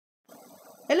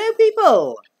Hello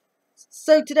people!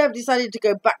 So today I've decided to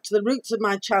go back to the roots of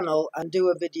my channel and do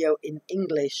a video in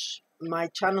English. My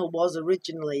channel was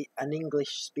originally an English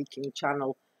speaking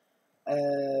channel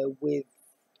with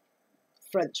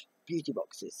French beauty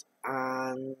boxes,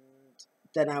 and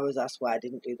then I was asked why I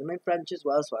didn't do them in French as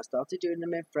well, so I started doing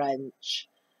them in French,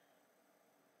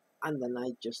 and then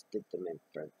I just did them in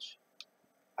French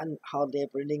and hardly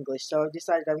ever in English. So I've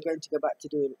decided I'm going to go back to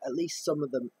doing at least some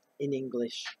of them in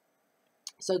English.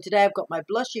 So today I've got my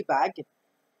Blushybag,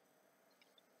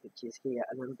 which is here,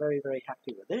 and I'm very, very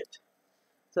happy with it.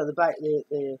 So the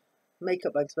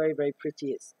makeup bag's very, very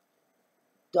pretty. It's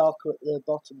darker at the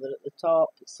bottom than at the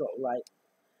top. It's sort of like,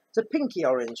 it's a pinky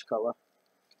orange colour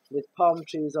with palm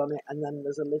trees on it, and then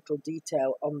there's a little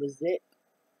detail on the zip.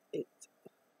 It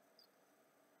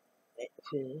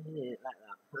like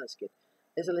that. That's good.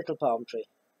 There's a little palm tree.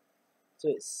 So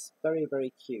it's very,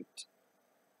 very cute.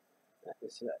 That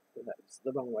was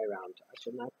the wrong way around. I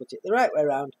shall now put it the right way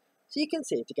around so you can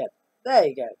see it again. There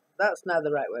you go. That's now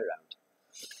the right way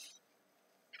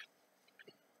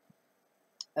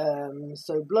around.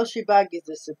 So Blushybag is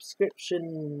a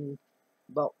subscription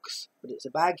box, but it's a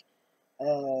bag.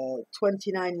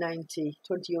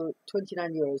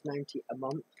 €29.90 a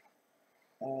month.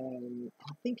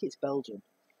 I think it's Belgian.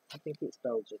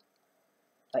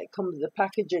 It comes. The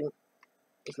packaging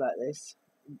is like this,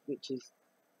 which is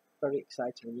very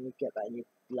exciting when you get that in your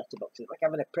letterbox. It's like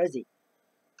having a Prezi.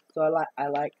 So I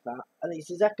like that. And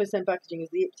it's exactly the same packaging as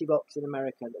the Ipsy box in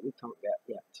America that we can't get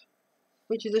yet,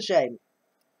 which is a shame.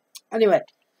 Anyway,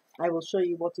 I will show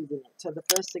you what is in it. So the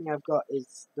first thing I've got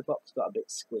is, the box got a bit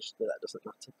squished, but that doesn't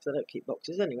matter because I don't keep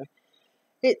boxes anyway.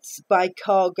 It's by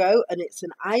Cargo, and it's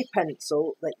an eye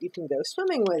pencil that you can go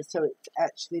swimming with. So it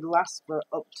actually lasts for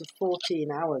up to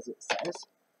 14 hours, it says.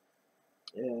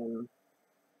 The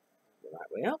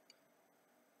right way up.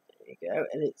 There you go.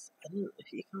 And it's, I don't know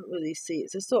if you can't really see,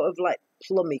 it's a sort of like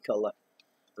plummy colour.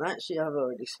 And actually I've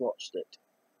already swatched it.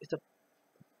 It's a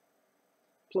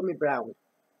plummy brown.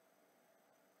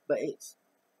 But it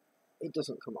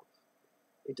doesn't come off.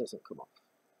 It doesn't come off.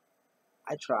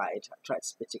 I tried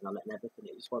spitting on it and everything,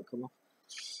 it just won't come off.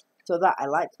 So that, I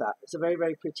like that. It's a very,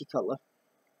 very pretty colour.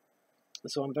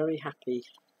 So I'm very happy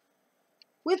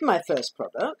with my first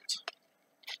product.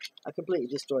 I completely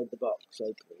destroyed the box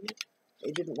opening it.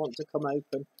 It didn't want to come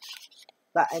open.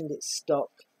 That end it's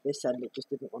stuck. This end it just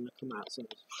didn't want to come out, so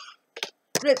I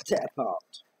ripped it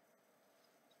apart.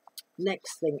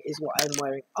 Next thing is what I'm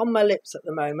wearing on my lips at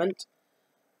the moment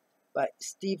by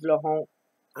Steve Laurent,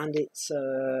 and it's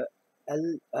a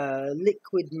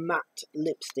liquid matte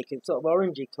lipstick. It's sort of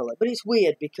orangey colour, but it's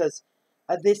weird because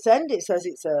at this end it says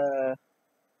it's a,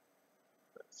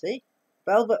 let's see,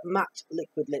 velvet matte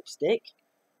liquid lipstick.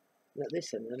 And at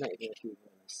this end, I don't even know if you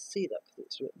want to see that because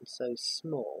it's written so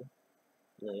small.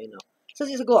 No, you're not. It says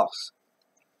it's a gloss.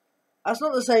 That's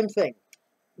not the same thing.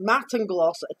 Matte and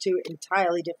gloss are two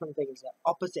entirely different things. They're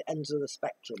opposite ends of the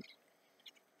spectrum.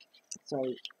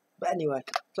 So, but anyway,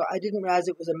 so I didn't realise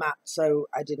it was a matte, so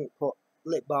I didn't put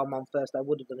lip balm on first. I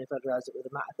would have done if I'd realised it was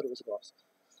a matte. I thought it was a gloss.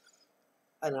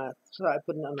 And I started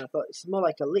putting it on, and I thought it's more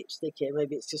like a lipstick here.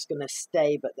 Maybe it's just going to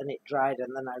stay, but then it dried,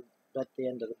 and then I read the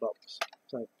end of the box.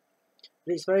 So.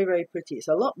 But it's very, very pretty. It's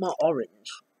a lot more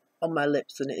orange on my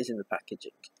lips than it is in the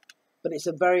packaging. But it's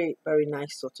a very, very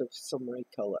nice sort of summery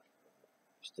colour.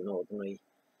 Just an ordinary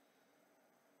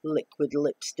liquid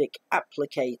lipstick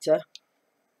applicator.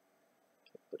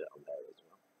 Put it on there as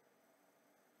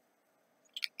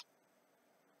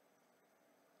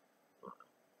well.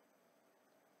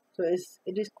 So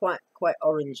it is quite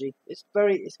orangey. It's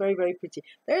very, very pretty.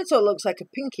 There it sort of looks like a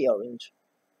pinky orange.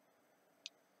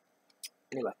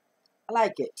 Anyway. I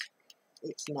like it.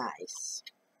 It's nice.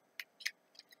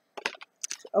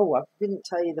 Oh, I didn't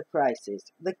tell you the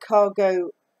prices. The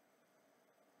Cargo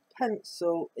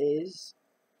pencil is...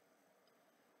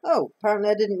 Oh, apparently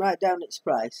I didn't write down its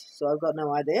price, so I've got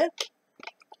no idea.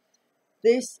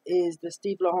 This is the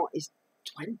Steve Laurent is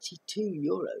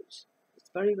 €22. It's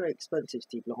very, very expensive,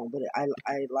 Steve Laurent, but I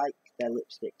like their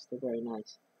lipsticks. They're very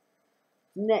nice.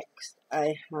 Next,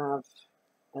 I have...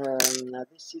 now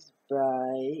this is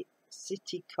by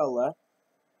City Colour.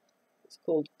 It's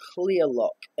called Clear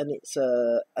Lock, and it's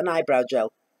an eyebrow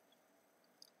gel,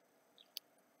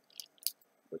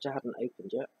 which I haven't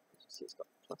opened yet. See, it's got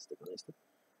plastic on it.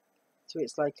 So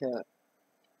it's like a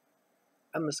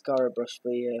mascara brush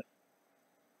for your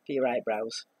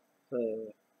eyebrows,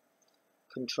 for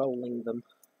controlling them.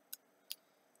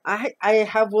 I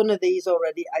have one of these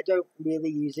already. I don't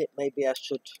really use it. Maybe I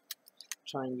should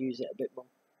try and use it a bit more.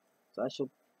 So I shall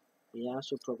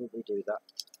probably do that.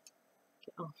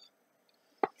 Get off.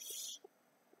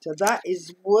 So that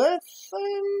is worth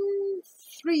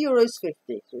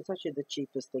 €3.50. So it's actually the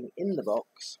cheapest thing in the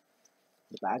box,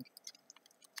 the bag.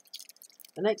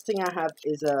 The next thing I have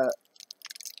is a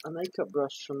makeup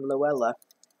brush from Luella.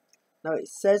 Now it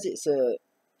says it's very,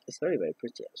 very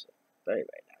pretty actually. Very,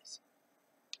 very nice.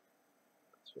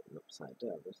 It's written upside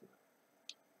down, isn't it?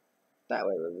 That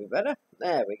way would be better.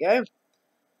 There we go.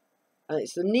 And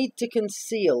it's the Need to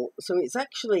Conceal. So it's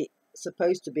actually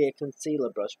supposed to be a concealer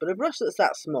brush, but a brush that's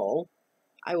that small,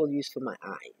 I will use for my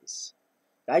eyes.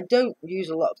 I don't use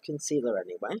a lot of concealer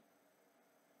anyway,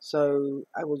 so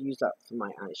I will use that for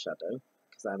my eyeshadow,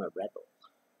 because I'm a rebel.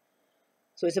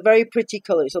 So it's a very pretty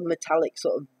colour. It's a metallic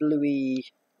sort of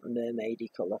bluey, mermaidy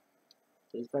colour.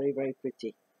 So it's very, very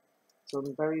pretty. So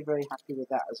I'm very, very happy with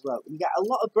that as well. You get a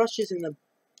lot of brushes in the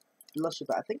blusher,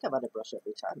 but I think I've had a brush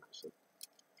every time actually.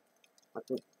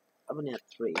 I've only had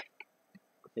 3,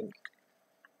 I think.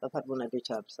 I've had one every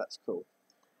time, so that's cool.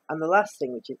 And the last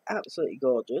thing, which is absolutely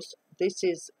gorgeous, this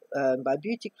is by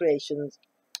Beauty Creations.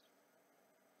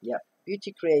 Yeah,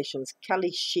 Beauty Creations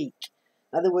Cali Chic.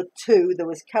 Now there were 2. There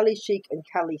was Cali Chic and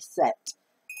Cali Set.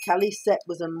 Cali Set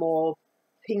was a more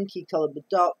pinky colour with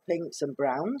dark pinks and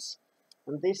browns.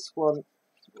 And this one,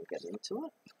 we'll get into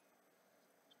it.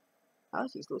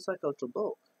 Actually, it looks like a little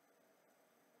book.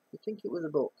 I think it was a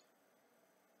book.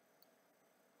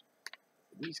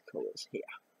 These colours here.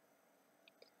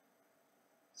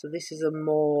 So this is a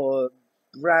more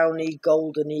browny,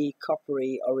 goldeny,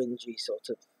 coppery, orangey sort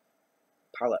of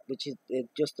palette, which is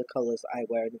just the colours I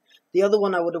wear. The other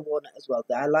one I would have worn it as well.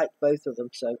 I like both of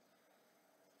them, so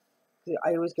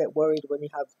I always get worried when you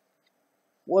have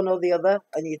one or the other,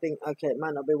 and you think, okay, it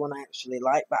might not be one I actually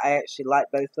like, but I actually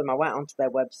like both of them. I went onto their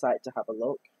website to have a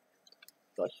look.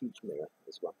 Got a huge mirror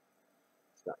as well,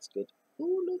 so that's good.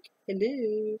 Oh, look,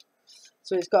 hello.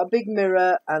 So it's got a big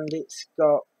mirror, and it's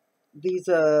got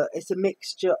it's a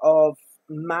mixture of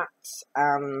mattes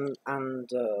and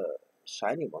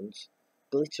shiny ones,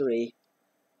 glittery.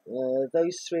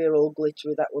 Those 3 are all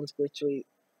glittery. That one's glittery.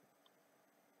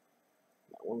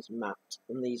 That one's matte,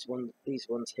 and these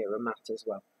ones here are matte as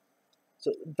well.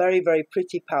 So very, very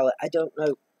pretty palette. I don't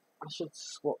know. I should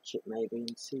swatch it maybe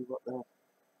and see what I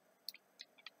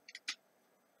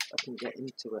can get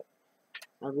into it.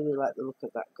 I really like the look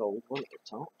of that gold one at the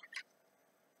top.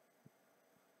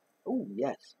 Oh,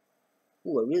 yes.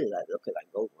 Oh, I really like the look of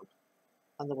that gold one.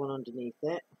 And the one underneath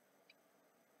it.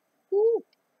 Ooh.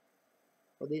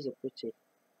 Oh, these are pretty.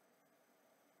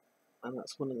 And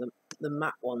that's one of the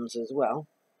matte ones as well.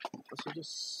 I should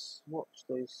just swatch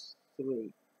those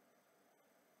 3.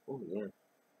 Oh, yeah.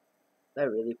 They're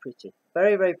really pretty.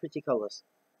 Very, very pretty colours.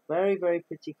 Very, very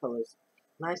pretty colours.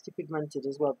 Nicely pigmented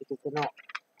as well, because they're not...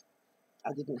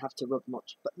 I didn't have to rub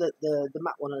much. But the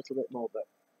matte one a little bit more, but...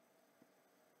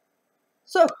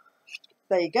 So,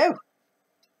 there you go.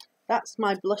 That's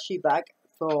my Blushybag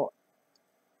for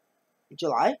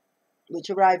July, which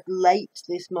arrived late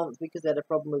this month because they had a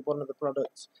problem with one of the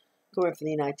products coming from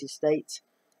the United States.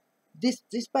 This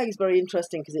bag is very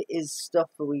interesting because it is stuff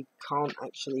that we can't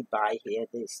actually buy here.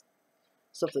 There's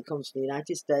stuff that comes from the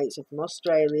United States or from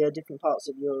Australia, different parts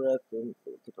of Europe, and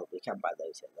we probably can buy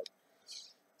those here then.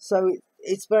 So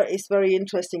it's very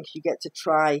interesting because you get to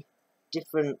try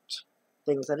different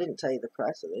things. I didn't tell you the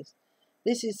price of this.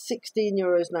 This is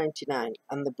 €16.99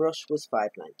 and the brush was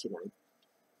 $5.99.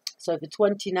 So for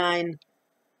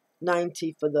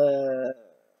 $29.90 for the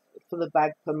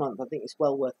bag per month, I think it's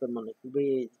well worth the money.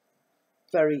 We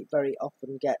very, very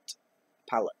often get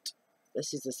palette.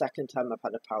 This is the second time I've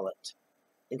had a palette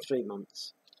in 3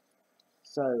 months.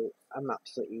 So I'm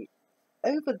absolutely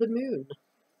over the moon.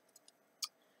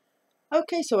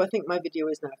 Okay, so I think my video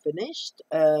is now finished.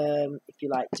 If you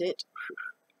liked it,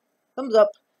 thumbs up.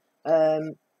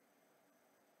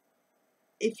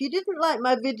 If you didn't like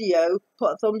my video,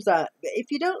 put a thumbs down. But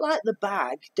if you don't like the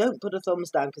bag, don't put a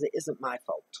thumbs down because it isn't my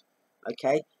fault.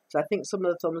 Okay? So I think some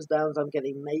of the thumbs downs I'm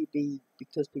getting maybe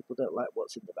because people don't like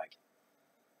what's in the bag.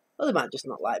 Well, they might just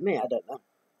not like me. I don't know.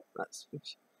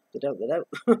 They don't.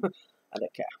 I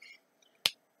don't care.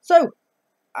 So,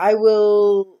 I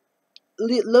will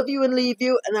love you and leave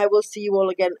you, and I will see you all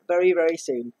again very, very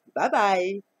soon.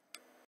 Bye-bye.